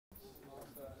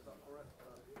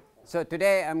So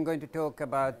today I'm going to talk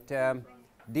about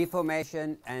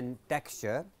deformation and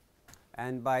texture,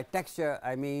 and by texture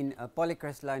I mean a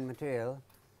polycrystalline material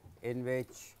in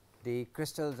which the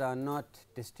crystals are not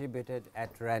distributed at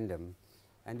random,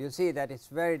 and you'll see that it's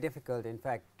very difficult in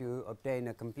fact to obtain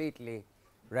a completely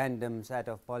random set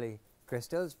of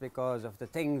polycrystals because of the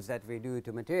things that we do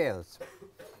to materials.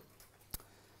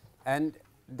 And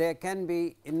there can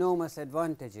be enormous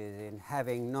advantages in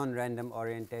having non-random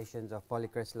orientations of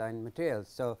polycrystalline materials.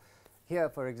 So here,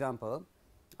 for example,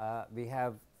 we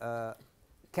have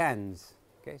cans.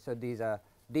 Okay, so these are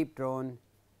deep drawn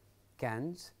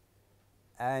cans,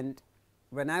 and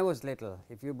when I was little,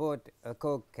 if you bought a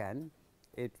Coke can,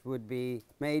 it would be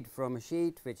made from a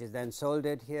sheet which is then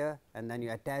soldered here, and then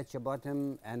you attach a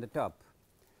bottom and a top.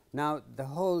 Now the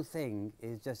whole thing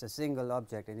is just a single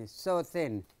object, and it's so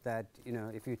thin that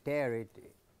if you tear it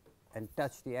and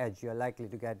touch the edge, you're likely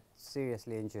to get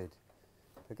seriously injured.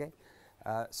 Okay,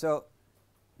 so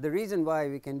the reason why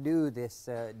we can do this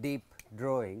deep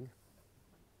drawing,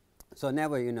 so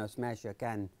never smash a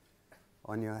can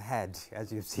on your head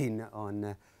as you've seen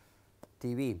on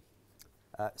TV.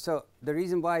 So the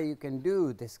reason why you can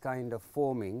do this kind of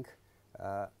forming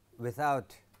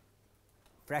without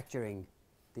fracturing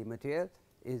the material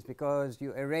is because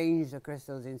you arrange the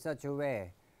crystals in such a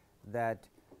way that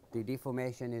the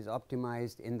deformation is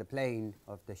optimized in the plane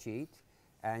of the sheet,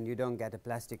 and you don't get a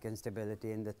plastic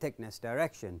instability in the thickness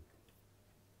direction.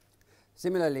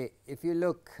 Similarly, if you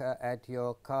look at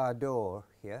your car door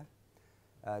here,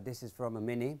 this is from a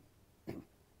Mini,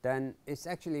 then it's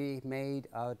actually made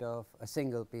out of a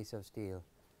single piece of steel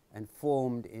and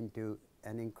formed into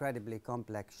an incredibly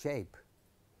complex shape.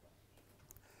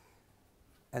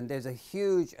 And there's a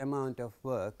huge amount of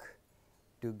work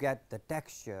to get the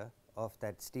texture of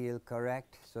that steel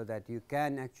correct so that you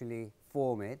can actually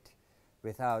form it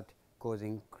without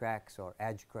causing cracks or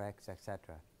edge cracks,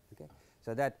 etc. Okay?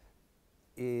 So that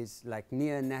is like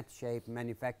near net shape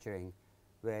manufacturing,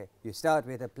 where you start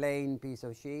with a plain piece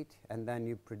of sheet and then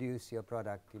you produce your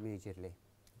product immediately.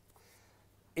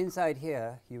 Inside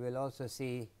here you will also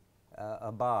see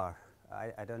a bar.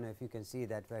 I don't know if you can see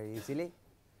that very easily.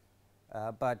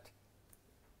 But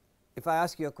if I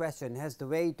ask you a question, has the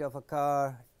weight of a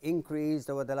car increased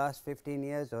over the last 15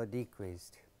 years or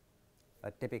decreased? A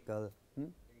typical,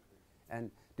 and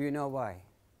do you know why?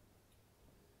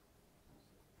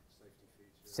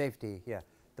 Safety, yeah.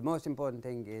 The most important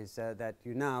thing is that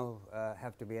you now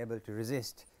have to be able to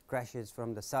resist crashes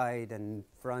from the side and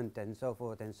front and so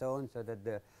forth and so on, so that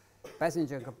the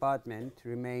passenger compartment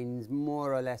remains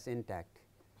more or less intact.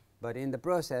 But in the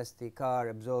process, the car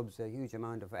absorbs a huge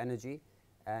amount of energy,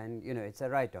 and it's a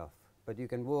write-off. But you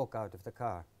can walk out of the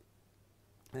car.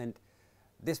 And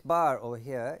this bar over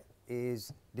here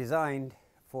is designed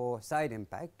for side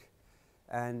impact,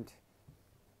 and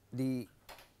the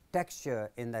texture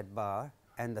in that bar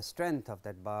and the strength of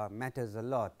that bar matters a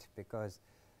lot, because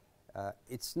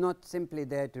it's not simply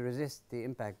there to resist the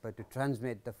impact, but to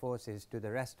transmit the forces to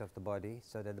the rest of the body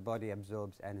so that the body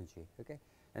absorbs energy. Okay?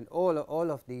 And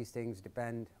all of these things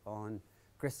depend on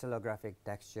crystallographic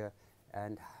texture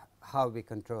and how we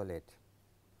control it.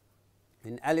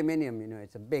 In aluminium,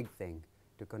 it's a big thing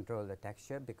to control the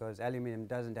texture, because aluminium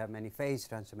doesn't have many phase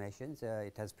transformations.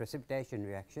 It has precipitation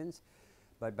reactions.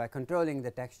 But by controlling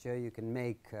the texture, you can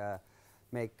make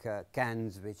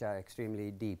cans which are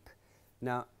extremely deep.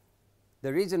 Now,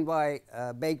 the reason why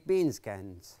baked beans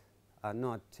cans are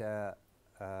not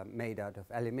made out of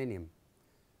aluminium,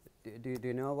 do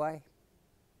you know why?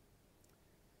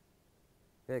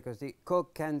 Because the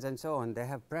Coke cans and so on, they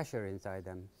have pressure inside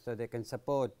them, so they can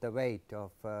support the weight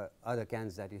of other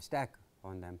cans that you stack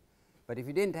on them. But if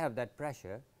you didn't have that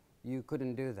pressure, you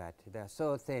couldn't do that. They're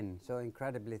so thin, so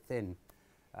incredibly thin.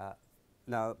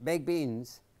 Now, baked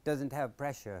beans doesn't have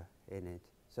pressure in it,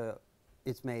 so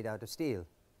it's made out of steel.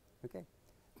 Okay?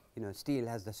 Steel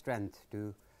has the strength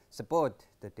to support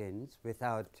the tins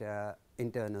without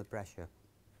internal pressure.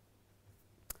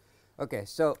 Okay,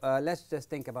 so let's just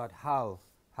think about how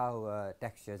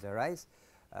textures arise.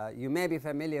 You may be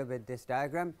familiar with this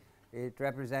diagram. It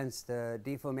represents the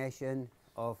deformation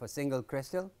of a single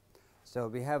crystal. So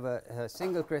we have a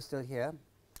single crystal here,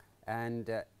 and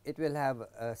it will have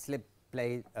a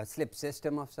slip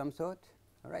system of some sort.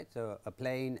 All right, so a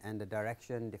plane and a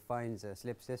direction defines a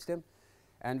slip system,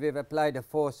 and we've applied a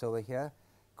force over here.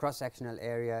 Cross-sectional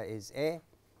area is A,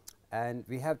 and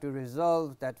we have to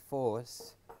resolve that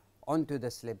force onto the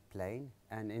slip plane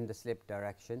and in the slip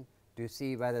direction to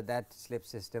see whether that slip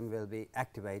system will be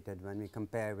activated when we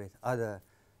compare with other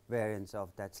variants of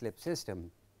that slip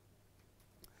system.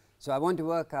 So I want to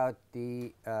work out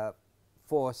the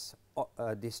force,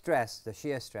 the stress, the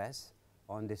shear stress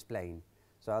on this plane.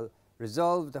 So I'll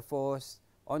resolve the force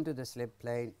onto the slip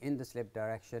plane in the slip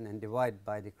direction and divide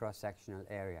by the cross-sectional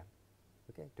area,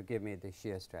 okay, to give me the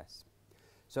shear stress.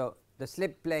 So the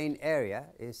slip plane area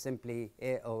is simply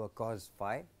A over cos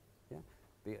phi. Yeah?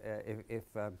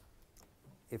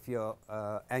 If your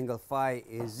angle phi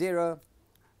is 0,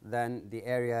 then the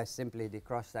area is simply the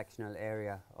cross-sectional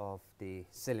area of the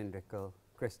cylindrical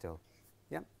crystal.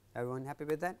 Yeah, everyone happy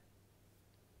with that?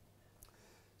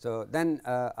 So then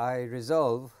I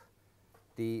resolve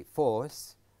the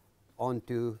force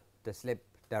onto the slip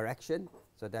direction.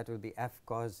 So that will be F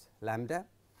cos lambda,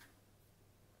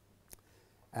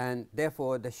 and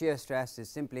therefore the shear stress is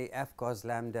simply F cos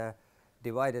lambda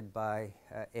divided by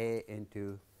A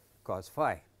into cos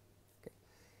phi. Okay.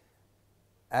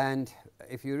 And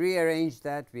if you rearrange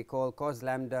that, we call cos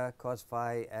lambda cos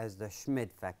phi as the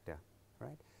Schmidt factor.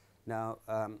 Right now,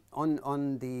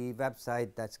 on the website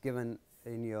that's given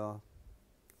in your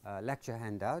lecture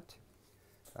handout,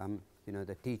 you know,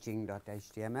 the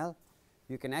teaching.html,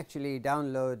 you can actually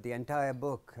download the entire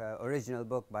book, original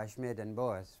book by Schmidt and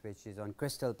Boas, which is on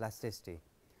crystal plasticity.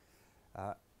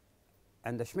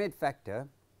 And the Schmidt factor,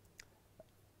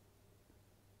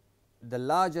 the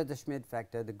larger the Schmidt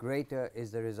factor, the greater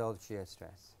is the resolved shear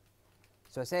stress.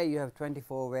 So say you have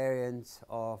 24 variants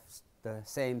of the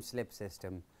same slip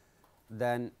system,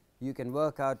 then you can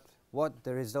work out what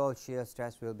the resolved shear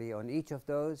stress will be on each of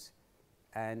those,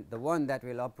 and the one that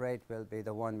will operate will be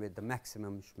the one with the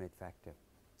maximum Schmidt factor.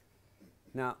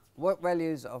 Now, what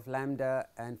values of lambda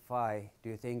and phi do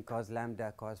you think cos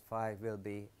lambda cos phi will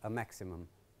be a maximum?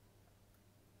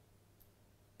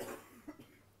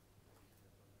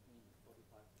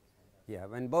 Yeah,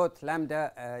 when both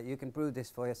lambda, you can prove this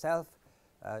for yourself,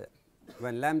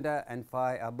 when lambda and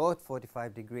phi are both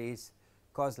 45 degrees,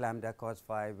 cos lambda cos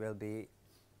phi will be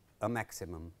a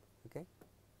maximum. Okay.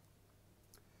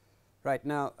 Right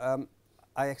now,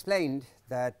 I explained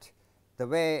that the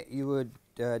way you would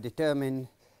determine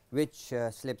which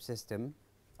slip system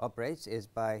operates is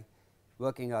by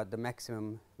working out the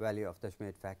maximum value of the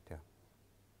Schmidt factor.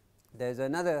 There is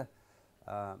another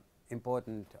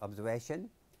important observation,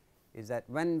 is that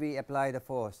when we apply the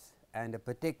force and a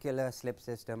particular slip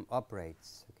system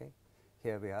operates, okay,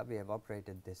 here we are, we have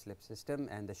operated this slip system,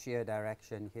 and the shear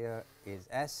direction here is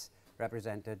S,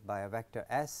 represented by a vector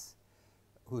S,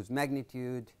 whose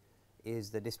magnitude is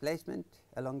the displacement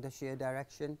along the shear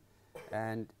direction,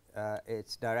 and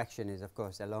its direction is of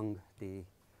course along the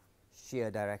shear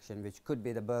direction, which could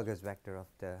be the Burger's vector of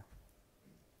the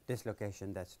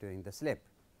dislocation that's doing the slip.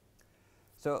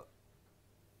 So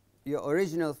your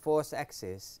original force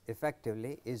axis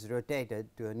effectively is rotated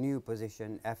to a new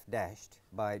position F dashed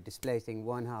by displacing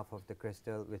one half of the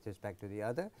crystal with respect to the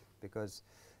other, because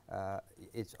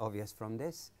it's obvious from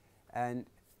this. And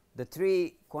the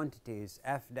three quantities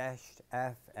F dashed,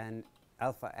 F and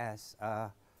alpha S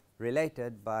are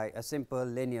related by a simple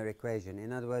linear equation.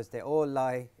 In other words, they all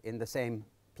lie in the same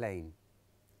plane,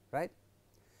 right?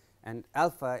 And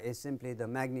alpha is simply the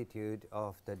magnitude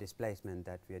of the displacement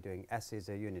that we are doing. S is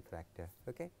a unit vector.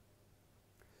 Okay.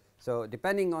 So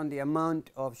depending on the amount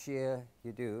of shear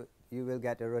you do, you will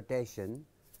get a rotation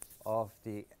of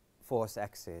the force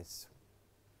axis.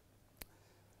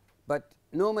 But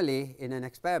normally in an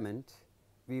experiment,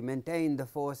 we maintain the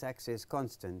force axis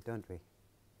constant, don't we?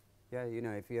 Yeah, you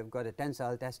know, if you have got a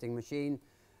tensile testing machine,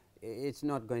 it's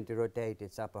not going to rotate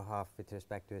its upper half with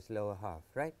respect to its lower half,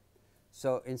 right?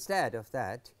 So instead of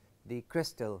that, the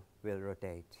crystal will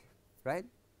rotate, right?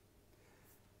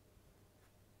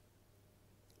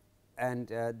 And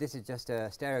this is just a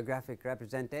stereographic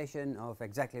representation of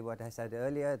exactly what I said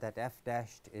earlier, that F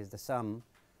dashed is the sum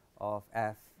of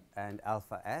F and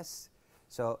alpha S.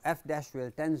 So F dash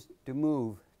will tend to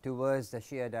move towards the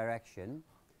shear direction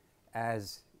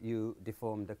as you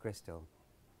deform the crystal.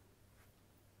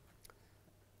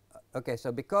 Okay,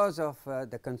 so because of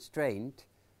the constraint,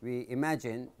 we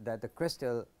imagine that the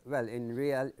crystal, well, in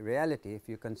reality, if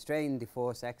you constrain the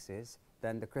force axis,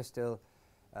 then the crystal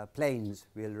planes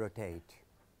will rotate.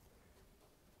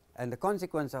 And the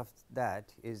consequence of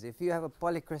that is, if you have a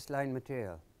polycrystalline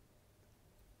material,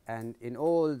 and in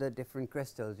all the different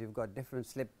crystals you've got different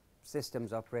slip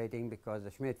systems operating because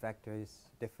the Schmidt factor is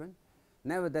different,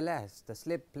 nevertheless the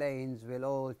slip planes will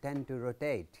all tend to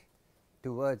rotate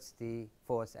towards the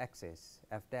force axis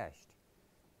F dashed.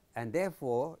 And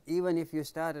therefore, even if you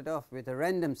started off with a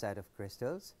random set of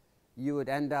crystals, you would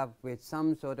end up with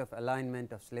some sort of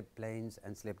alignment of slip planes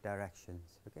and slip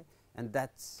directions. Okay? and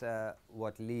that's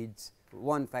what leads,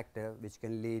 one factor which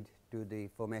can lead to the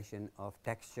formation of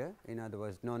texture, in other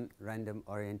words non-random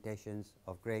orientations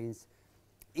of grains,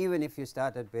 even if you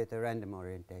started with a random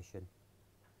orientation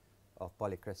of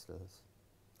polycrystals.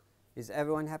 Is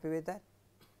everyone happy with that?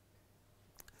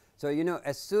 So, you know,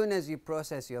 as soon as you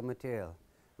process your material,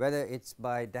 whether it's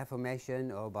by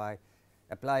deformation or by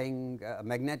applying a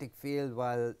magnetic field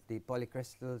while the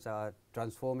polycrystals are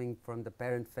transforming from the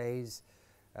parent phase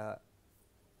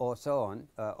or so on,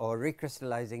 or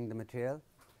recrystallizing the material,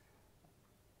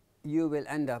 you will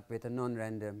end up with a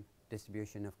non-random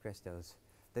distribution of crystals.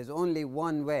 There's only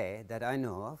one way that I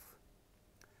know of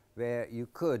where you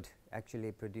could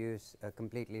actually produce a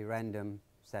completely random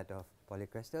set of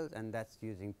polycrystals, and that's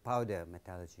using powder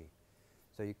metallurgy.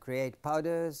 So, you create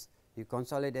powders, you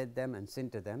consolidate them and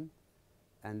sinter them,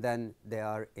 and then they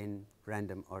are in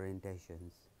random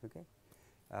orientations. Okay?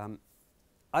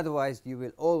 Otherwise, you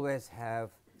will always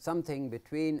have something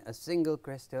between a single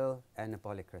crystal and a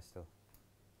polycrystal.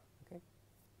 Okay?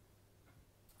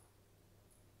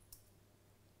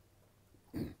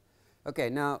 Okay,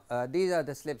 now these are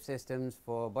the slip systems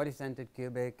for body-centered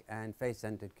cubic and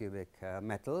face-centered cubic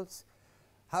metals.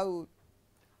 How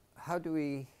do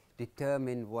we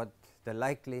determine what the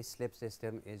likely slip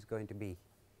system is going to be?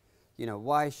 You know,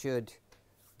 why should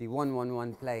the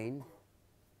 111 plane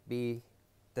be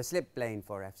the slip plane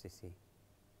for FCC?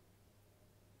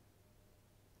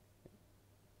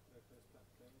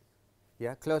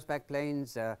 Yeah, closed back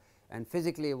planes, and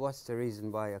physically what's the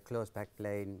reason why a closed back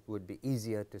plane would be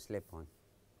easier to slip on?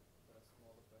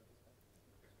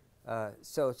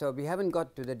 So we haven't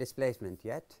got to the displacement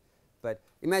yet, but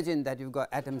imagine that you've got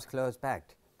atoms closed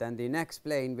packed, then the next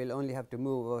plane will only have to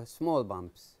move over small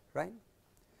bumps, right?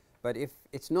 But if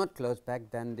it's not closed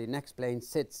back, then the next plane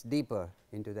sits deeper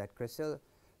into that crystal,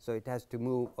 so it has to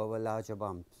move over larger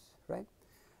bumps, right?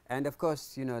 And of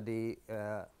course, you know, the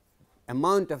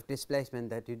amount of displacement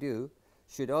that you do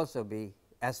should also be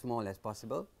as small as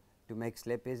possible to make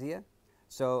slip easier.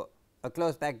 So, a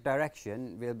closed back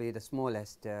direction will be the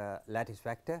smallest lattice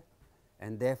vector,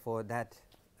 and therefore that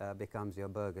becomes your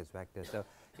Burgers vector. So,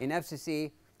 in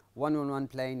FCC, 111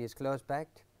 plane is closed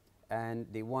backed, and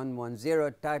the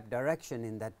 110 type direction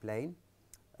in that plane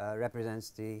represents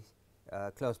the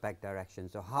closed back direction.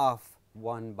 So, half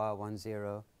 1 bar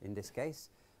 10 in this case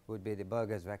would be the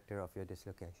Burgers vector of your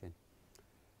dislocation.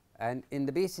 And in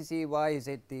the BCC, why is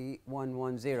it the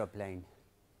 110 plane?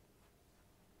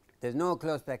 There's no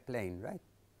closed back plane, right,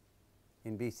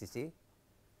 in BCC,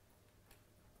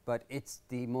 but it's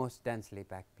the most densely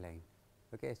packed plane.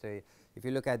 Okay, so if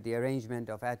you look at the arrangement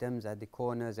of atoms at the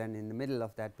corners and in the middle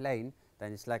of that plane,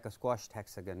 then it's like a squashed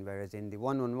hexagon, whereas in the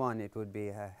 111 it would be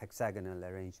a hexagonal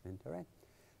arrangement. All right,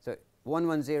 so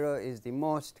 110 is the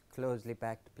most closely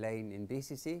packed plane in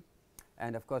BCC,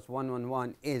 and of course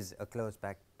 111 is a closed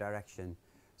back direction.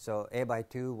 So, A by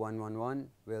 2 111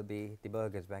 will be the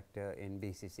Burgers vector in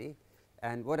BCC.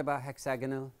 And what about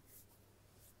hexagonal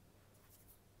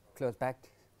closed packed?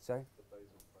 Sorry?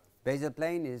 Basal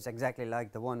plane is exactly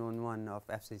like the 111 of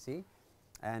FCC.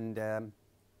 And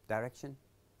direction,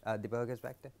 the Burgers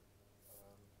vector?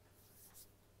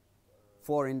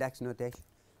 4 index notation.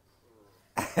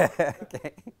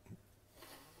 Okay.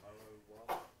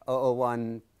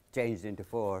 001 changed into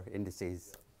 4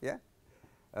 indices. Yeah?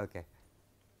 Okay.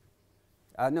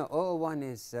 No, 001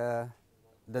 is the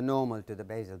normal to the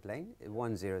basal plane,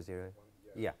 100.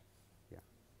 Yeah, yeah.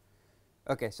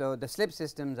 Okay, so the slip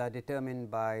systems are determined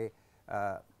by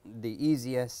the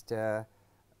easiest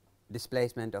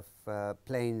displacement of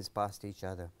planes past each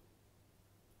other.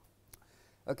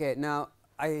 Okay, now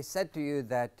I said to you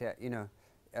that you know,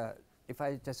 if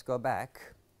I just go back,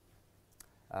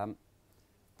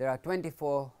 there are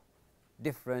 24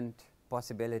 different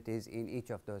possibilities in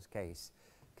each of those cases,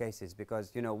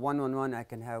 because you know 111 I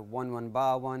can have 11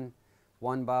 bar 1,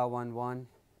 1 bar 11,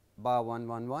 bar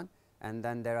 111, and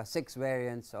then there are 6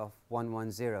 variants of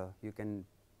 110. You can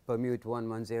permute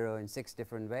 110 in 6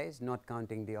 different ways, not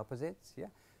counting the opposites. Yeah,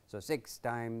 so 6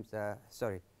 times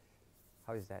sorry,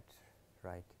 how is that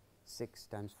right? 6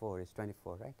 times 4 is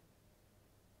 24, right?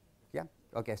 Yeah.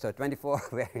 Okay, so 24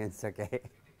 variants. Okay,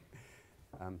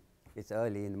 it's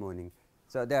early in the morning.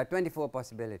 So there are 24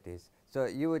 possibilities. So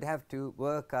you would have to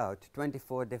work out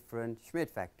 24 different Schmidt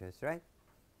factors, right?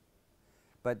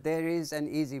 But there is an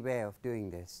easy way of doing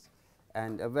this,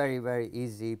 and a very, very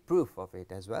easy proof of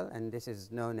it as well, and this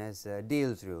is known as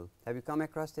Deal's rule. Have you come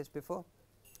across this before?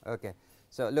 Okay.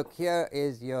 So look, here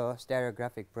is your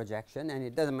stereographic projection, and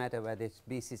it doesn't matter whether it's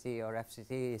BCC or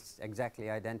FCC, it's exactly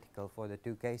identical for the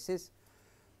 2 cases.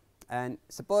 And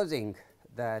supposing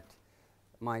that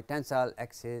my tensile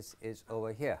axis is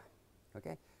over here.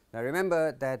 Okay. Now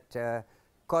remember that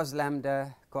cos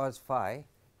lambda cos phi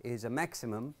is a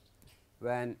maximum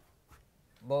when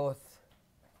both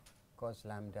cos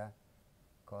lambda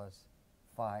cos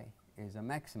phi is a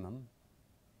maximum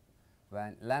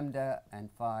when lambda and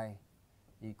phi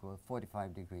equal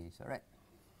 45 degrees. All right.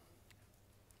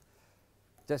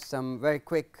 Just some very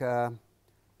quick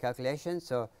calculations.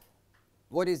 So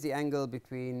what is the angle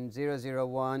between 0, 0,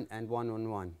 1 and 1, 1,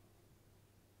 1?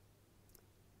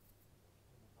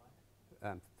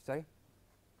 Sorry?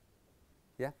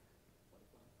 Yeah?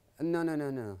 No, no, no,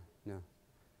 no, no.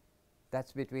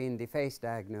 That's between the face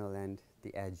diagonal and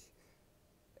the edge.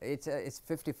 It's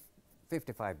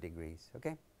 55 degrees,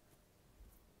 okay?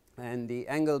 And the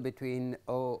angle between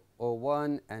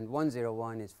 001 and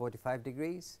 101 is 45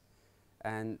 degrees,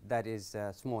 and that is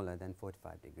smaller than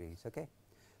 45 degrees, okay?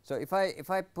 So if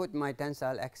I put my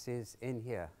tensile axis in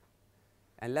here,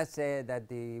 and let's say that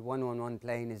the 111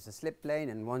 plane is the slip plane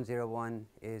and 101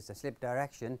 is the slip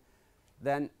direction,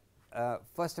 then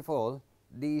first of all,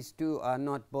 these two are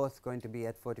not both going to be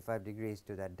at 45 degrees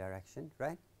to that direction,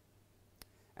 right?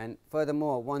 And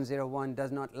furthermore, 101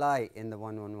 does not lie in the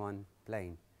 111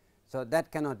 plane. So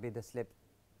that cannot be the slip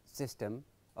system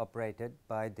operated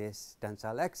by this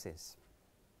tensile axis.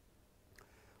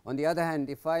 On the other hand,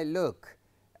 if I look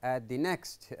at the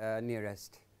next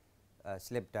nearest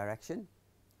slip direction,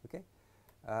 okay,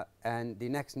 and the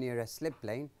next nearest slip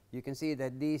plane, you can see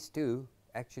that these two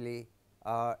actually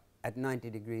are at 90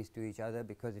 degrees to each other,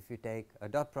 because if you take a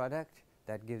dot product,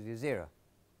 that gives you 0.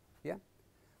 Yeah?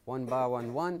 1 bar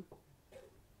 1 1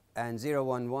 and 0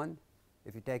 1 1.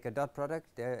 If you take a dot product,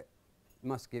 they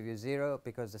must give you 0,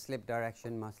 because the slip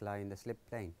direction must lie in the slip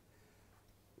plane.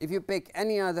 If you pick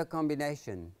any other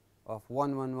combination of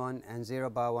 1 1 1 and 0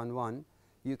 bar 1 1,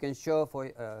 you can show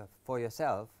for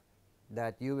yourself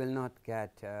that you will not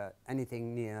get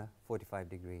anything near 45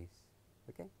 degrees.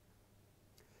 Okay?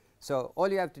 So all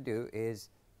you have to do is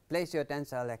place your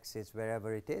tensile axis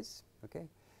wherever it is. Okay?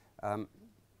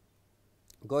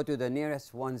 Go to the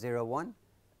nearest 101,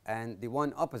 and the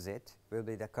one opposite will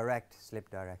be the correct slip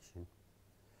direction.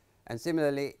 And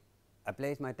similarly, I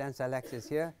place my tensile axis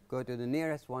here, go to the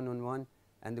nearest 111,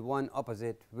 and the one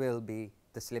opposite will be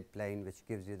the slip plane, which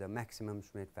gives you the maximum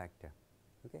Schmidt factor.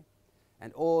 Okay?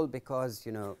 And all because,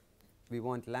 you know, we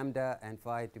want lambda and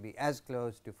phi to be as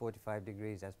close to 45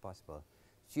 degrees as possible.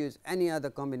 Choose any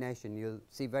other combination, you'll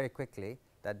see very quickly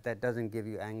that that doesn't give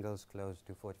you angles close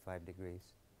to 45 degrees.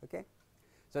 Okay?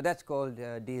 So that's called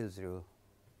Deal's rule.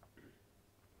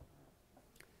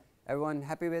 Everyone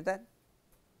happy with that?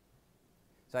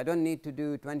 So I don't need to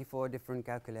do 24 different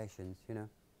calculations, you know.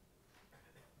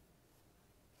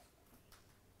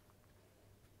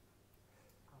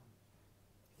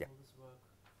 Yeah. Will this work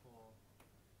for,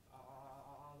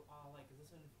 like, is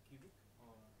this only for cubic,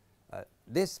 or?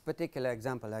 This particular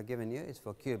example I've given you is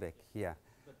for cubic, yeah.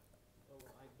 But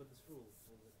this rule,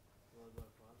 will it work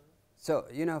for other? So,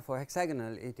 you know, for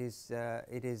hexagonal, it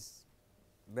is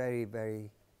very, very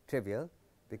trivial,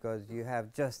 because you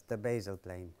have just the basal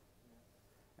plane.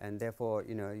 Yeah. And therefore,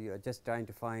 you know, you are just trying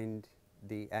to find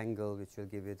the angle which will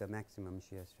give you the maximum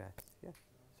shear stress. Yeah.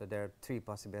 So there are 3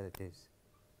 possibilities.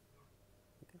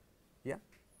 Okay. Yeah.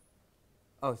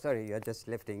 Oh, sorry, you are just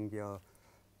lifting the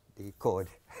cord.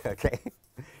 Okay.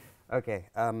 Okay.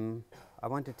 I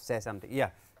wanted to say something. Yeah.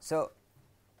 So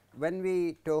when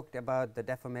we talked about the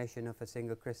deformation of a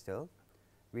single crystal,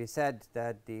 we said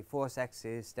that the force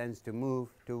axis tends to move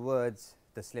towards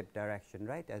the slip direction,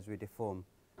 right, as we deform,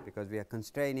 because we are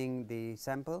constraining the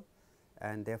sample,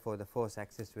 and therefore the force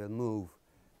axis will move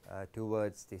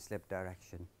towards the slip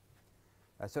direction.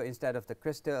 So instead of the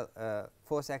crystal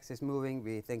force axis moving,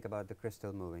 we think about the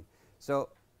crystal moving. So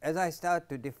as I start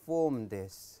to deform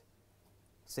this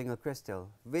single crystal,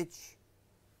 which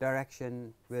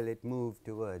direction will it move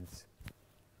towards?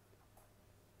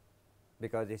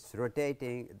 Because it's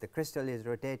rotating, the crystal is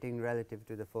rotating relative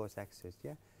to the force axis.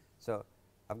 Yeah. So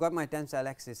I've got my tensile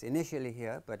axis initially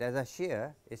here, but as I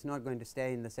shear, it's not going to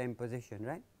stay in the same position,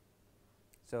 right?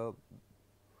 So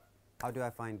how do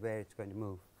I find where it's going to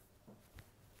move?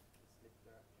 Slip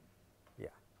direction. Yeah.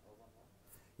 Or 1 1.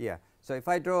 Yeah. So if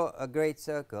I draw a great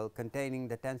circle containing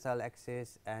the tensile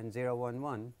axis and 0 1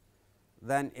 1,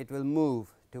 then it will move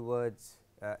towards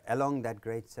along that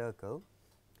great circle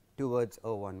towards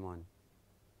 0 1 1.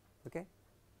 Okay?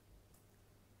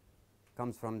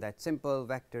 Comes from that simple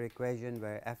vector equation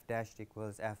where f dashed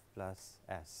equals f plus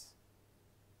s.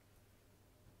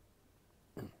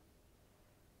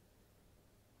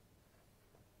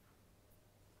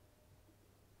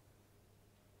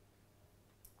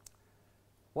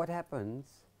 what happens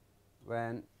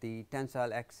when the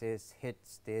tensile axis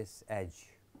hits this edge?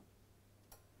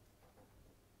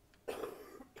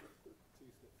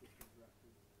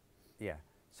 Yeah.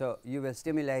 So, you will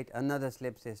stimulate another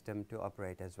slip system to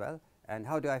operate as well. And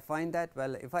how do I find that?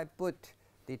 Well, if I put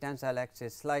the tensile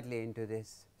axis slightly into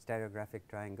this stereographic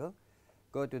triangle,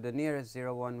 go to the nearest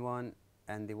 0, 1, 1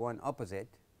 and the one opposite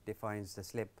defines the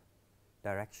slip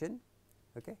direction.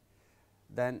 Okay.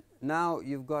 Then now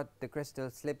you have got the crystal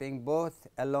slipping both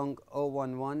along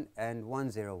 011 and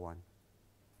 101.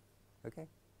 Okay.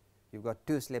 You have got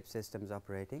two slip systems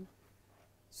operating.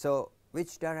 So,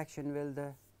 which direction will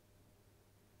the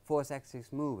force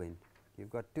axis move in? You have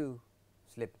got two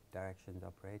slip directions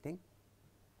operating,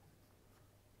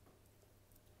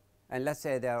 and let us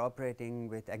say they are operating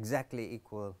with exactly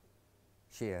equal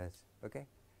shears. Okay.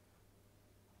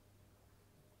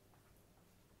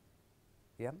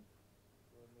 Yeah.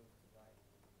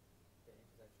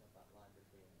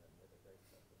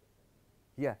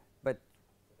 Yeah, but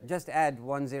just add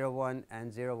 101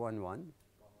 and 011,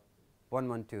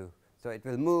 112. So, it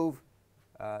will move.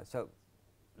 So,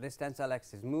 this tensile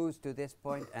axis moves to this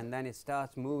point and then it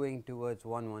starts moving towards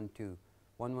 112.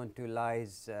 112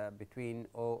 lies between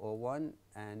 001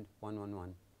 and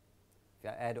 111. If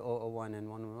I add 001 and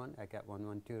 111, I get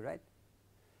 112, right?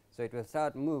 So, it will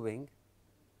start moving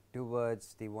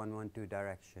towards the 112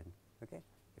 direction. Okay?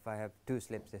 If I have two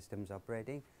slip systems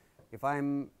operating, if I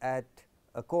am at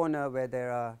a corner where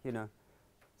there are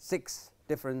 6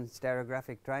 different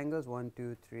stereographic triangles, 1,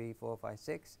 2, 3, 4, 5,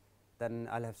 6, then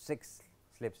I will have 6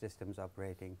 slip systems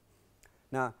operating.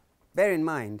 Now, bear in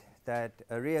mind that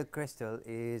a real crystal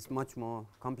is much more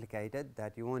complicated,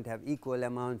 that you won't have equal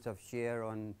amounts of shear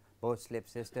on both slip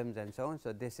systems and so on.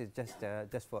 So, this is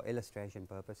just for illustration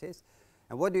purposes.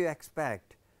 And what do you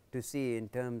expect to see in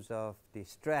terms of the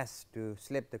stress to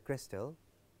slip the crystal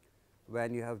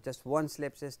when you have just one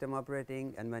slip system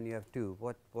operating and when you have two?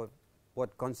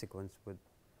 What consequence would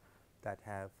that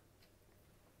have?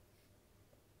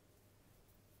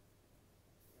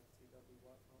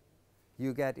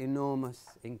 You get enormous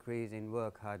increase in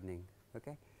work hardening.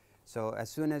 Okay? So, as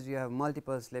soon as you have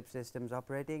multiple slip systems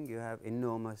operating, you have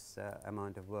enormous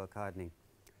amount of work hardening.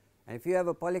 And if you have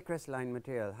a polycrystalline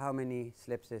material, how many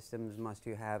slip systems must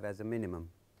you have as a minimum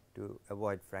to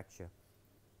avoid fracture?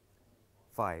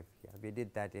 5. Yeah, we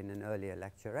did that in an earlier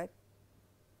lecture, right?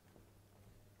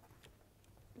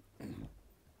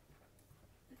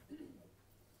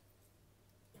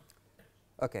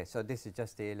 Okay, so this is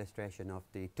just the illustration of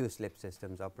the two slip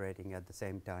systems operating at the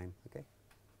same time. Okay.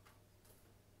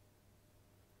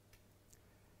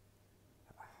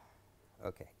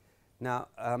 Okay. Now,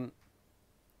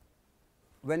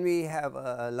 when we have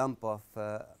a lump of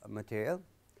material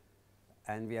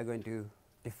and we are going to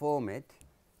deform it,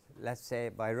 let us say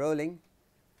by rolling,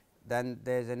 then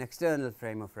there is an external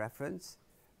frame of reference,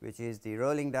 which is the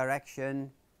rolling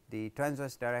direction, the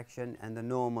transverse direction and the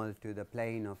normal to the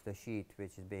plane of the sheet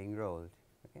which is being rolled.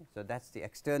 Okay. So, that is the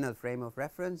external frame of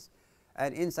reference,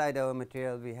 and inside our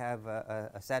material we have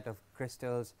a set of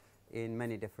crystals in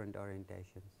many different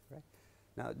orientations. Right.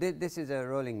 Now, this is a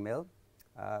rolling mill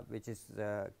which is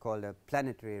called a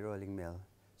planetary rolling mill.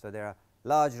 So, there are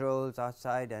large rolls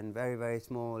outside and very, very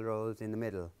small rolls in the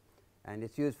middle, and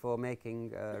it is used for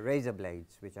making razor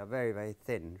blades which are very, very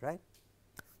thin, right,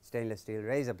 stainless steel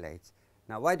razor blades.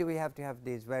 Now, why do we have to have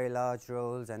these very large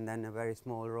rolls and then a very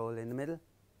small roll in the middle?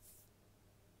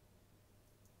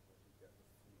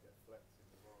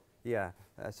 Yeah.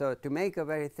 So, to make a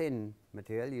very thin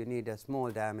material, you need a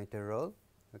small diameter roll,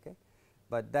 okay,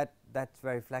 but that is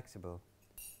very flexible.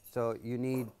 So, you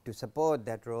need to support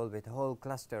that roll with a whole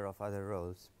cluster of other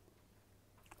rolls.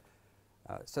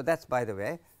 So, that is by the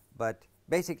way, but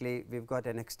basically we have got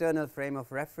an external frame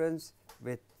of reference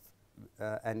with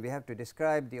and we have to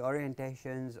describe the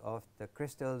orientations of the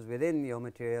crystals within your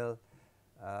material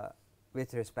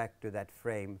with respect to that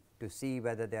frame to see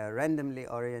whether they are randomly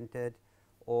oriented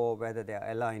or whether they are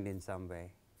aligned in some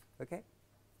way. Okay?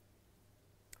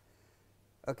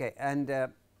 Okay, and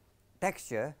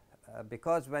texture,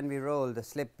 because when we roll, the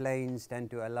slip planes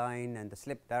tend to align and the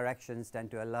slip directions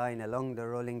tend to align along the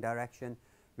rolling direction.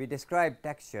 We describe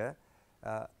texture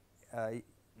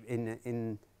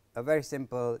in a very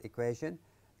simple equation,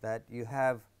 that you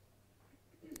have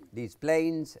these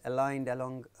planes aligned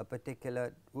along a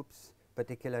particular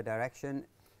direction,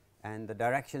 and the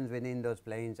directions within those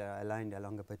planes are aligned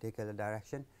along a particular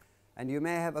direction, and you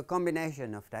may have a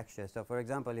combination of textures. So, for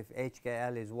example, if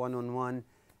HKL is 1 on 1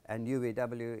 and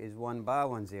UVW is 1 bar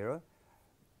 1 0,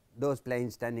 those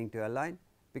planes tending to align.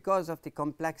 Because of the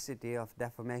complexity of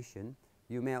deformation,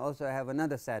 you may also have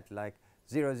another set like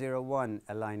 0, 0, 1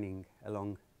 aligning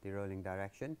along the rolling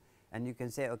direction. And you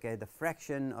can say, okay, the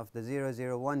fraction of the 0,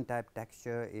 0, 1 type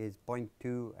texture is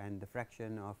 0.2 and the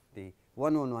fraction of the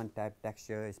 1, 1, 1 type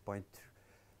texture is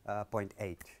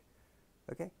 0.8.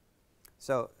 Okay?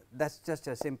 So that's just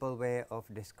a simple way of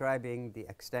describing the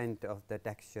extent of the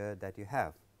texture that you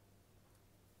have.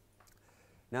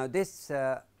 Now this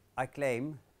I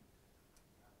claim,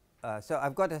 so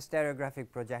I've got a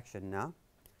stereographic projection now,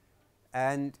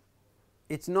 and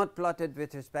it's not plotted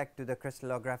with respect to the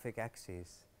crystallographic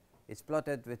axis. It's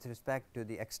plotted with respect to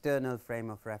the external frame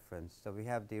of reference. So we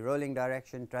have the rolling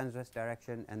direction, transverse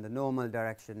direction, and the normal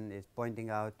direction is pointing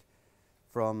out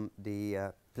from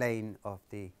the plane of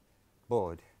the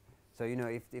board. So you know,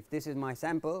 if this is my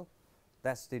sample,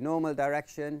 that's the normal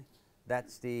direction,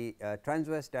 that's the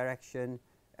transverse direction,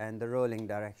 and the rolling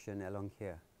direction along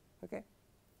here. Okay?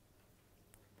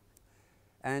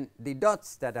 And the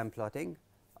dots that I'm plotting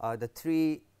are the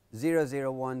 3 0,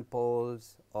 0, 1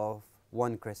 poles of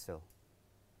one crystal,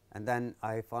 and then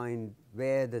I find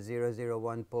where the 0, 0,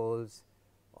 1 poles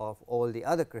of all the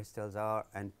other crystals are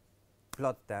and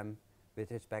plot them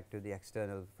with respect to the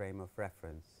external frame of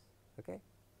reference. Okay?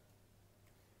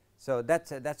 So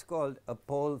that's called a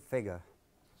pole figure.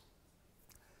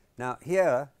 Now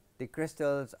here the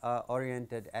crystals are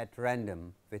oriented at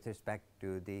random with respect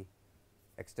to the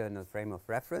external frame of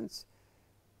reference,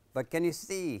 but can you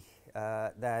see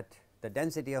that the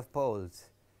density of poles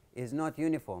is not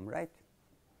uniform, right?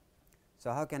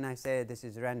 So how can I say this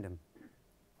is random?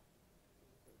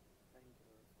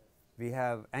 We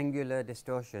have angular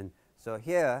distortion. So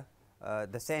here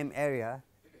the same area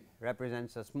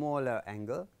represents a smaller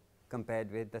angle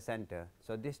compared with the center.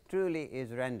 So this truly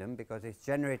is random because it's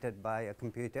generated by a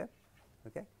computer.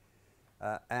 Okay?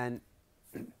 And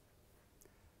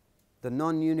the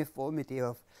non-uniformity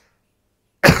of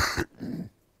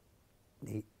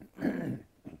the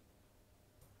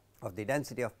of the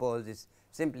density of poles is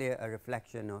simply a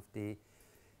reflection of the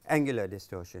angular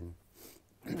distortion.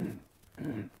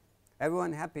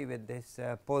 Everyone happy with this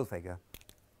pole figure?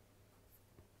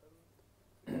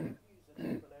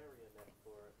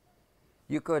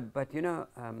 You could, but you know,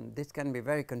 this can be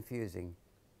very confusing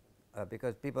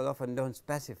because people often don't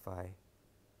specify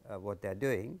what they're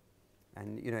doing.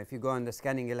 And you know, if you go on the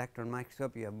scanning electron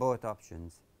microscope, you have both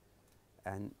options,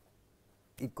 and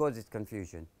it causes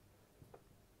confusion.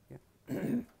 Yeah.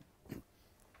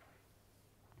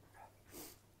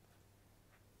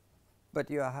 But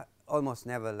you are almost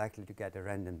never likely to get a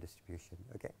random distribution.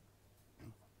 Okay.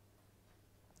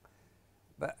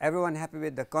 But everyone happy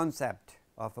with the concept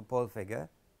of a pole figure,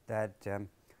 that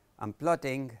I'm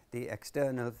plotting the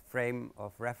external frame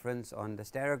of reference on the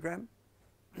stereogram,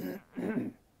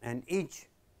 and each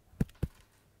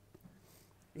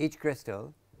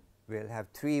crystal will have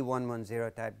 3 1 1 0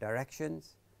 type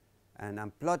directions, and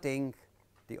I'm plotting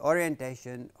the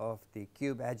orientation of the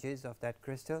cube edges of that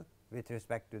crystal with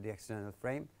respect to the external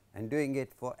frame, and doing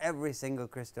it for every single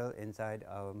crystal inside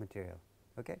our material.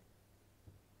 Okay?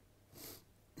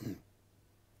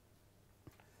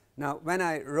 Now when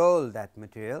I roll that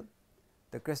material,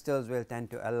 the crystals will tend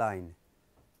to align,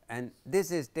 and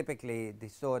this is typically the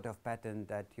sort of pattern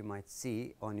that you might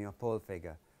see on your pole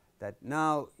figure, that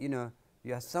now you know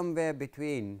you are somewhere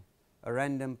between a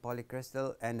random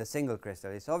polycrystal and a single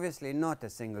crystal. It's obviously not a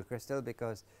single crystal,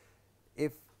 because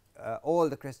if all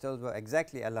the crystals were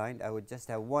exactly aligned, I would just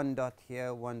have one dot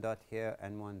here, one dot here,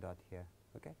 and one dot here.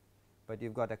 Okay? But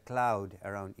you've got a cloud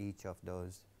around each of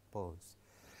those poles.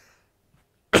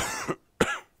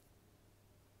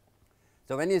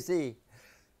 So when you see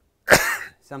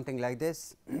something like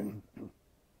this,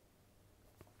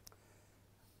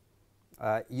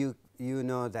 you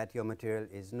know that your material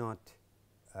is not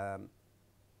a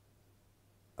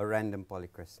random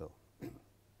polycrystal.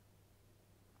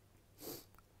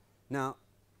 Now,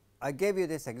 I gave you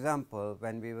this example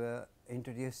when we were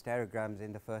introduced stereograms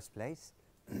in the first place,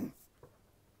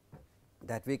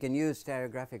 that we can use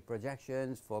stereographic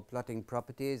projections for plotting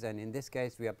properties, and in this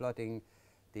case we are plotting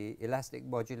the elastic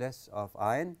modulus of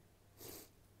iron.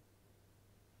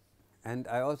 And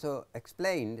I also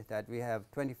explained that we have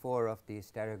 24 of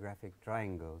these stereographic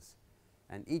triangles,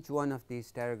 and each one of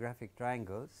these stereographic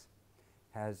triangles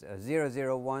has a 0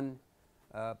 0 1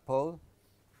 pole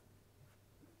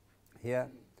here,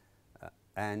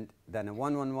 and then a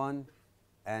 1 1 1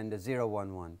 and a 0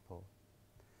 1 1 pole.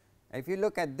 If you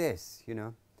look at this, you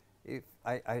know, if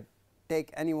I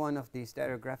take any one of these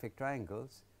stereographic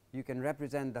triangles, you can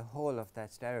represent the whole of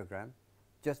that stereogram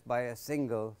just by a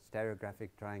single stereographic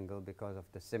triangle because of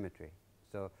the symmetry.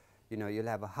 So, you know, you'll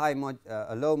have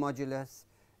a low modulus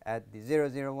at the 0,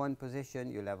 0, 1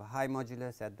 position, you'll have a high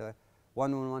modulus at the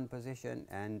 1, 1, 1 position,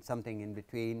 and something in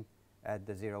between at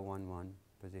the 0, 1, 1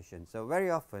 position. So very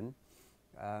often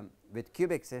with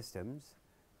cubic systems,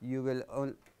 you will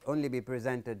only be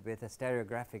presented with a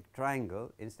stereographic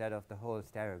triangle instead of the whole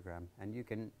stereogram, and you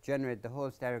can generate the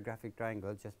whole stereographic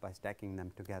triangle just by stacking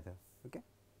them together. Okay.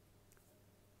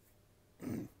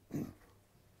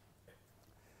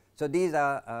 So these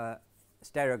are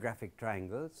stereographic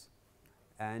triangles,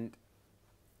 and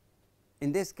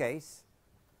in this case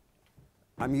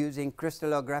I'm using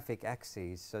crystallographic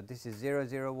axes. So this is 0,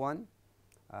 0, 1,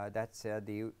 that's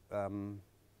the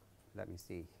let me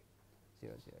see,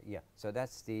 0, 0, yeah, so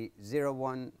that's the 0,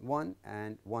 1, 1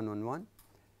 and 1, 1, 1,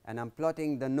 and I'm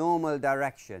plotting the normal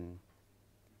direction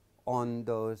on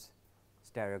those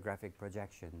stereographic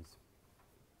projections.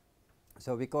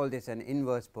 So we call this an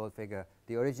inverse pole figure.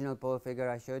 The original pole figure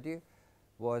I showed you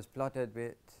was plotted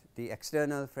with the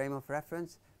external frame of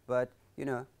reference, but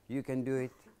you can do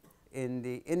it in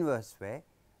the inverse way,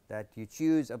 that you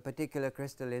choose a particular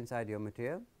crystal inside your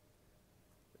material,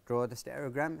 draw the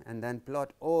stereogram, and then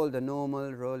plot all the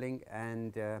normal, rolling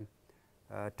and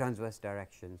transverse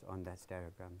directions on that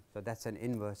stereogram. So that's an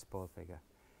inverse pole figure.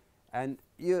 And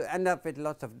you end up with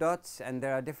lots of dots, and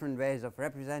there are different ways of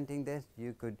representing this.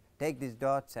 You could take these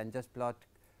dots and just plot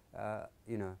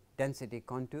density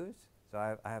contours. So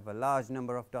I have a large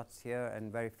number of dots here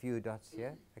and very few dots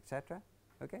here, etc.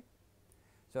 Okay.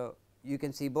 So you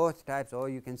can see both types, or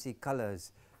you can see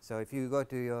colors. So if you go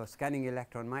to your scanning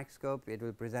electron microscope, it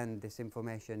will present this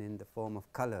information in the form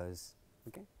of colors.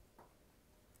 Okay.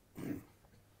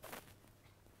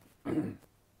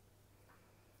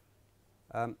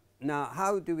 Now,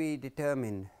 how do we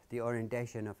determine the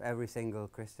orientation of every single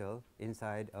crystal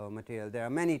inside our material? There are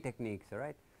many techniques, all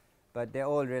right, but they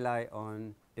all rely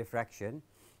on diffraction.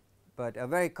 But a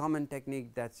very common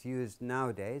technique that's used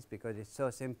nowadays, because it's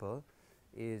so simple,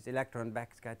 is electron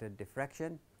backscattered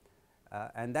diffraction,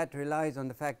 and that relies on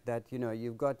the fact that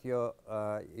you've got your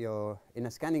in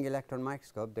a scanning electron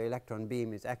microscope, the electron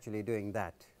beam is actually doing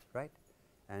that, right,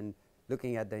 and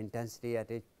looking at the intensity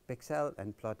at each pixel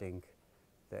and plotting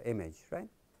the image, right.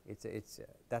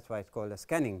 That's why it's called a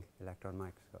scanning electron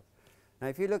microscope. Now,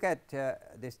 if you look at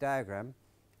this diagram,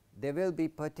 there will be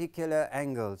particular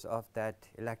angles of that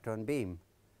electron beam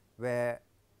where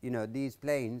these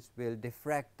planes will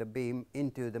diffract the beam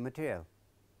into the material,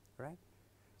 right.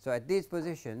 So at these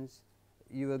positions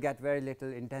you will get very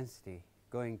little intensity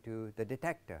going to the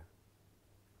detector.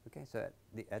 Okay. So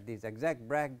at these exact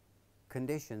Bragg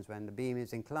conditions, when the beam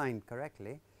is inclined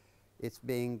correctly, it's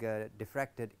being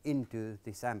diffracted into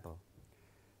the sample.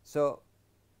 So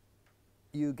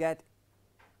you get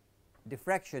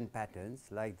diffraction patterns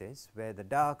like this, where the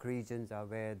dark regions are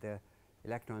where the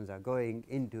electrons are going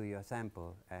into your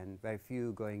sample and very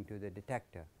few going to the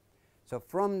detector. So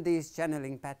from these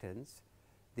channeling patterns,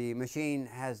 the machine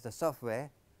has the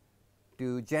software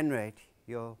to generate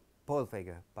your pole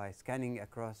figure by scanning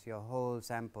across your whole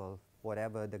sample,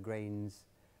 whatever the grains,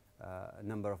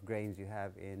 number of grains you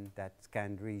have in that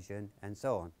scanned region, and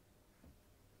so on.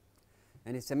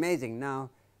 And it's amazing now,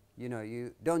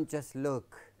 you don't just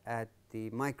look at the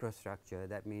microstructure,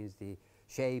 that means the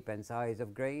shape and size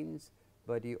of grains,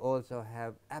 but you also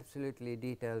have absolutely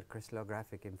detailed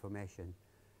crystallographic information.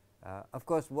 Of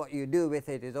course, what you do with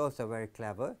it is also very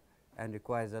clever and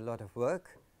requires a lot of work,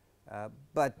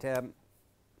 but to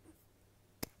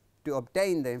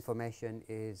obtain the information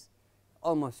is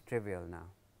almost trivial now.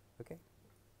 Okay.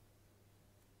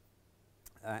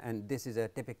 And this is a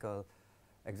typical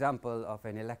example of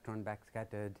an electron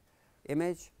backscattered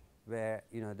image, where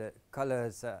the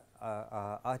colors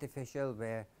are artificial,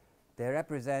 where they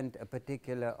represent a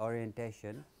particular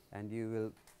orientation, and you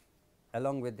will,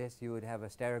 along with this, you would have a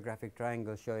stereographic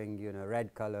triangle showing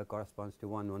red color corresponds to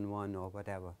 1, 1, 1 or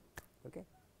whatever. Okay.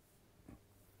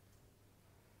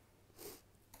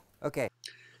 Okay.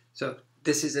 So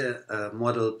this is a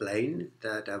model plane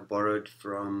that I borrowed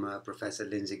from Professor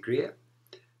Lindsay Greer.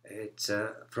 It's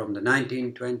from the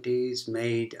 1920s,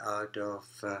 made out of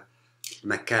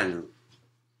Meccano.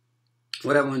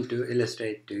 What I want to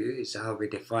illustrate to you is how we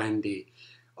define the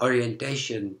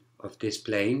orientation of this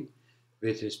plane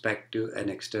with respect to an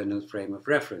external frame of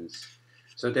reference.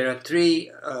 So there are three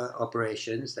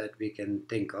operations that we can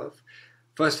think of.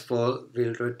 First of all,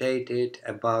 we'll rotate it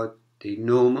about the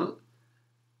normal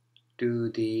to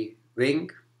the wing.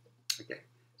 Okay,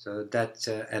 so that's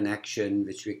an action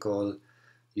which we call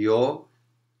yaw.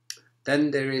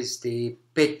 Then there is the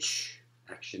pitch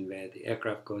action, where the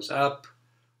aircraft goes up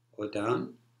or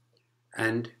down,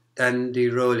 and then the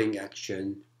rolling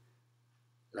action,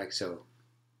 like so.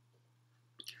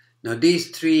 Now these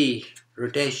three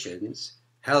rotations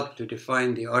help to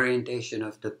define the orientation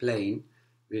of the plane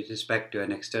with respect to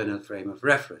an external frame of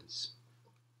reference.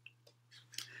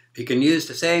 We can use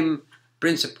the same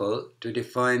principle to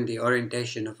define the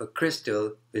orientation of a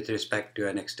crystal with respect to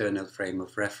an external frame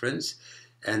of reference,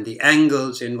 and the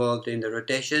angles involved in the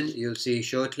rotation, you'll see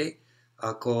shortly,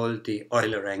 are called the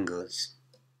Euler angles.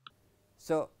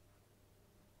 So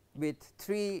with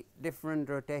three different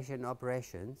rotation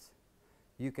operations,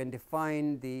 you can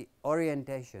define the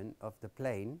orientation of the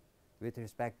plane with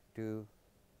respect to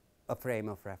a frame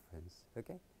of reference.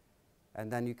 Okay?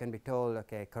 And then you can be told,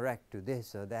 okay, correct to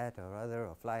this or that or other,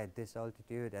 or fly at this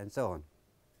altitude, and so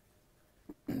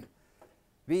on.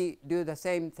 We do the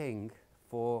same thing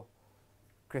for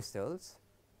crystals.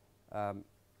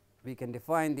 We can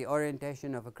define the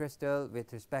orientation of a crystal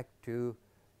with respect to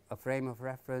a frame of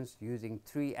reference using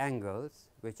three angles,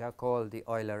 which are called the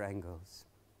Euler angles.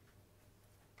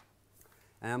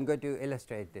 And I'm going to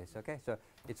illustrate this. Okay, so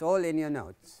it's all in your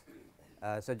notes.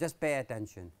 So just pay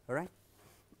attention. All right.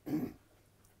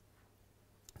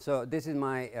 So this is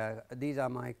my these are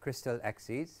my crystal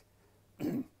axes,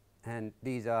 and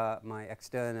these are my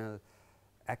external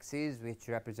axes, which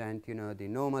represent, you know, the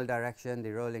normal direction,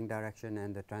 the rolling direction,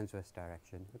 and the transverse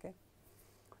direction. Okay.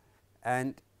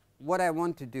 And what I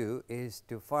want to do is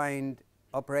to find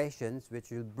operations which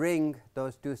will bring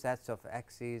those two sets of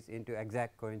axes into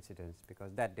exact coincidence,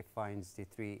 because that defines the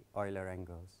three Euler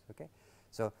angles. Okay.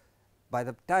 So by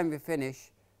the time we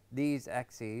finish, these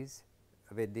axes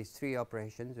with these three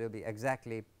operations will be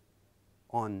exactly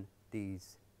on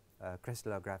these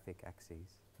crystallographic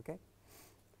axes. Okay.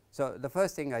 So the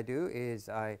first thing I do is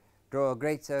I draw a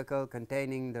great circle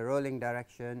containing the rolling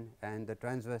direction and the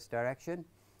transverse direction,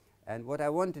 and what I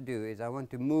want to do is I want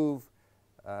to move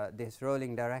this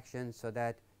rolling direction so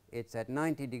that it's at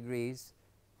 90 degrees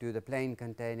to the plane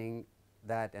containing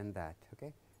that and that.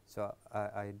 Okay. So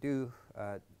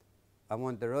I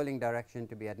want the rolling direction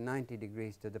to be at 90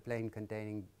 degrees to the plane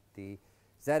containing the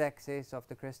z-axis of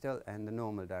the crystal and the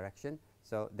normal direction.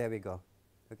 So there we go.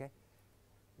 Okay.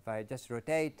 If I just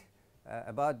rotate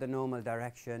about the normal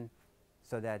direction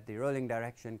so that the rolling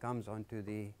direction comes onto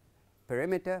the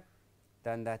perimeter,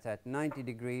 then that's at 90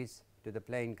 degrees to the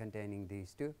plane containing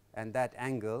these two, and that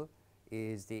angle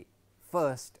is the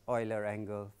first Euler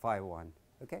angle phi 1.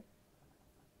 Okay.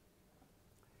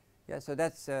 Yeah, so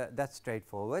that's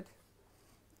straightforward.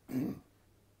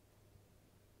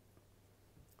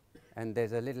 And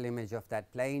there's a little image of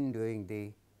that plane doing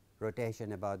the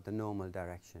rotation about the normal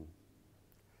direction.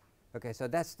 Okay, so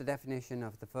that's the definition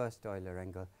of the first Euler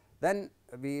angle. Then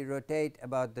we rotate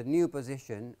about the new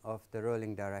position of the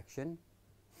rolling direction.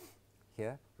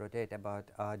 Here, rotate about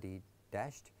RD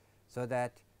dashed, so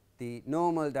that the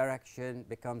normal direction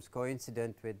becomes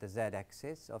coincident with the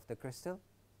z-axis of the crystal,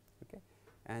 okay,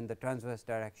 and the transverse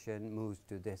direction moves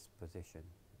to this position.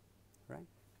 Right?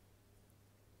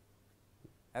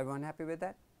 Everyone happy with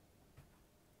that?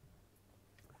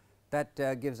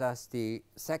 That gives us the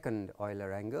second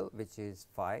Euler angle, which is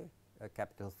phi,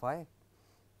 capital Phi.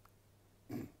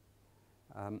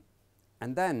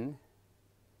 And then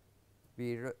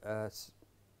we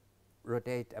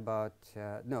rotate about,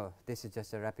 no, this is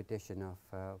just a repetition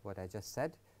of what I just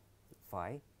said,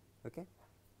 phi. Okay.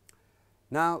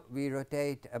 Now we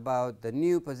rotate about the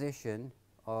new position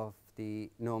of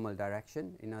the normal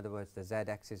direction, in other words the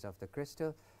z-axis of the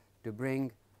crystal, to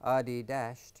bring RD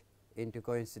dashed into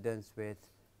coincidence with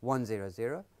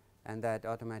 100, and that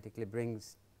automatically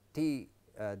brings T,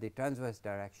 the transverse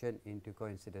direction, into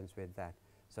coincidence with that.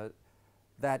 So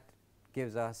that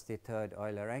gives us the third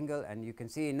Euler angle, and you can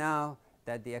see now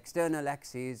that the external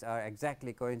axes are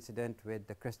exactly coincident with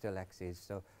the crystal axes.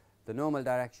 So the normal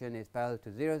direction is parallel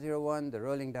to 001, the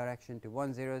rolling direction to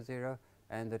 100,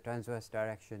 and the transverse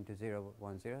direction to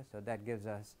 010. So that gives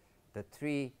us the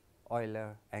three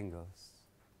Euler angles.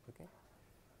 Okay.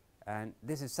 And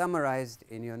this is summarized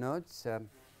in your notes,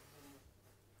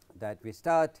 that we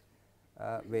start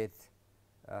with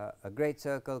a great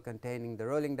circle containing the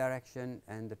rolling direction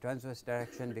and the transverse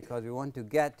direction, because we want to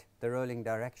get the rolling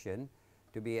direction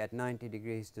to be at 90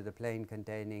 degrees to the plane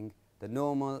containing the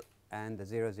normal and the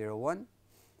 001,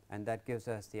 and that gives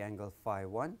us the angle phi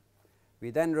 1. We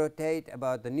then rotate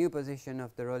about the new position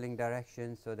of the rolling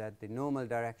direction so that the normal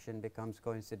direction becomes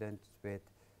coincident with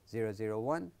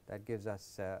 001. That gives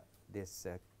us this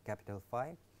capital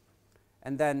Phi.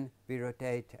 And then we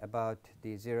rotate about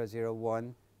the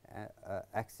 001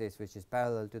 axis, which is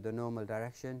parallel to the normal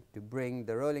direction, to bring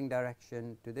the rolling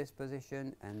direction to this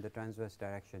position and the transverse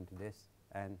direction to this,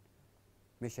 and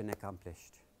mission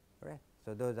accomplished. All right.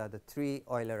 So those are the three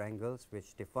Euler angles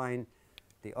which define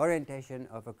the orientation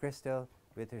of a crystal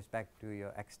with respect to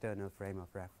your external frame of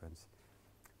reference.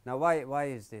 Now, why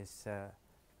is this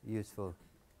useful?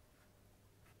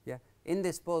 Yeah, in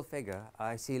this pole figure,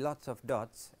 I see lots of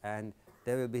dots, and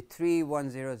there will be 3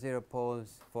 100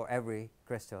 poles for every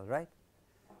crystal, right?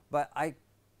 But I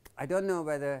don't know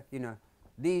whether, you know,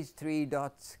 these 3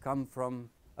 dots come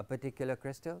from a particular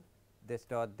crystal, this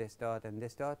dot, and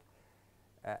this dot,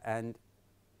 and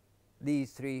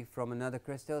these 3 from another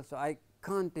crystal. So I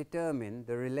can't determine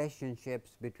the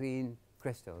relationships between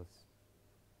crystals.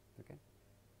 Okay?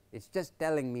 It's just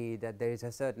telling me that there is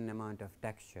a certain amount of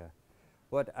texture.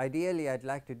 What ideally I'd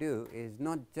like to do is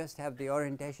not just have the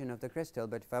orientation of the crystal,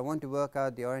 but if I want to work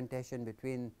out the orientation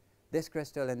between this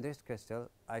crystal and this crystal,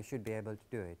 I should be able to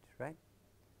do it, right?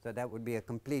 So that would be a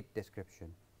complete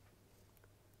description.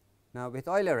 Now, with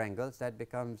Euler angles, that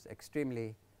becomes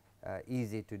extremely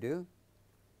easy to do.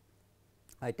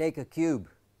 I take a cube,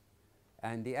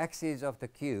 and the axes of the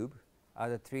cube are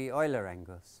the 3 Euler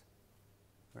angles.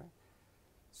 Right?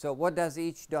 So what does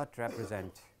each dot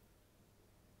represent?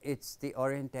 It's the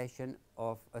orientation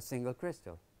of a single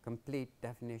crystal, complete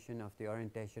definition of the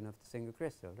orientation of the single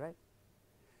crystal, right?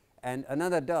 And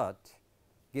another dot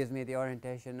gives me the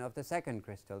orientation of the second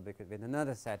crystal, because with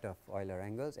another set of Euler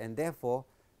angles, and therefore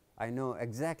I know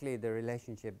exactly the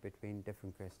relationship between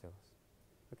different crystals.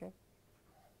 Okay?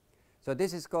 So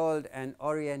this is called an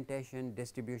orientation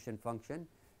distribution function,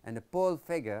 and the pole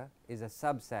figure is a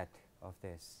subset of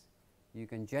this. You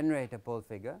can generate a pole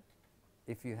figure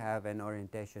if you have an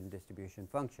orientation distribution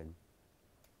function.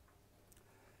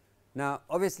 Now,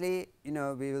 obviously, you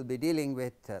know, we will be dealing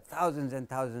with thousands and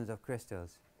thousands of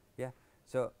crystals. Yeah.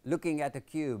 So looking at a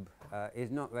cube is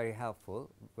not very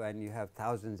helpful when you have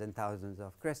thousands and thousands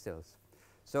of crystals.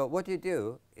 So what you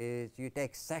do is you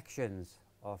take sections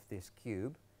of this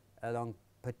cube along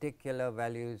particular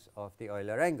values of the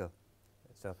Euler angle.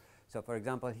 So for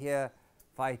example, here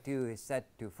phi 2 is set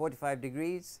to 45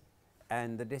 degrees,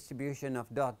 and the distribution of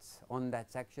dots on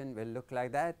that section will look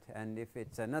like that, and if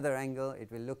it's another angle,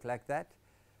 it will look like that.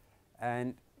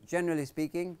 And generally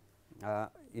speaking,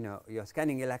 you know, your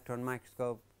scanning electron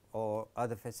microscope or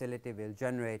other facility will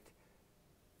generate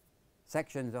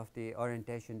sections of the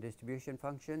orientation distribution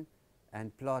function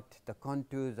and plot the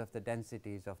contours of the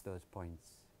densities of those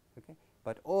points. Okay?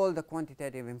 But all the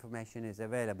quantitative information is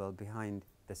available behind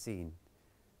the scene,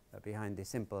 behind the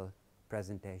simple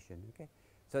presentation. Okay?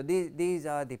 So these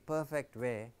are the perfect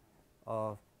way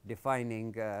of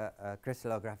defining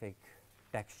crystallographic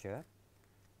texture.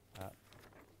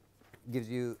 Gives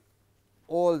you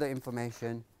all the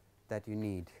information that you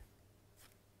need.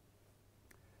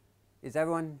 Is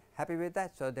everyone happy with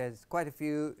that? So there's quite a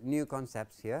few new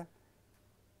concepts here.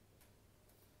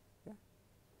 Yeah.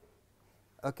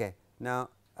 Okay. Now,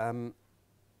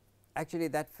 actually,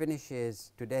 that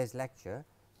finishes today's lecture.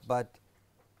 But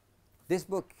this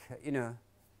book, you know,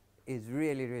 is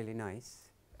really, really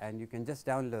nice, and you can just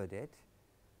download it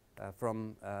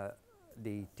from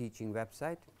the teaching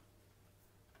website.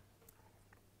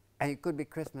 And it could be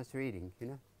Christmas reading, you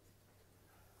know.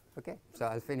 Okay, so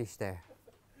I'll finish there.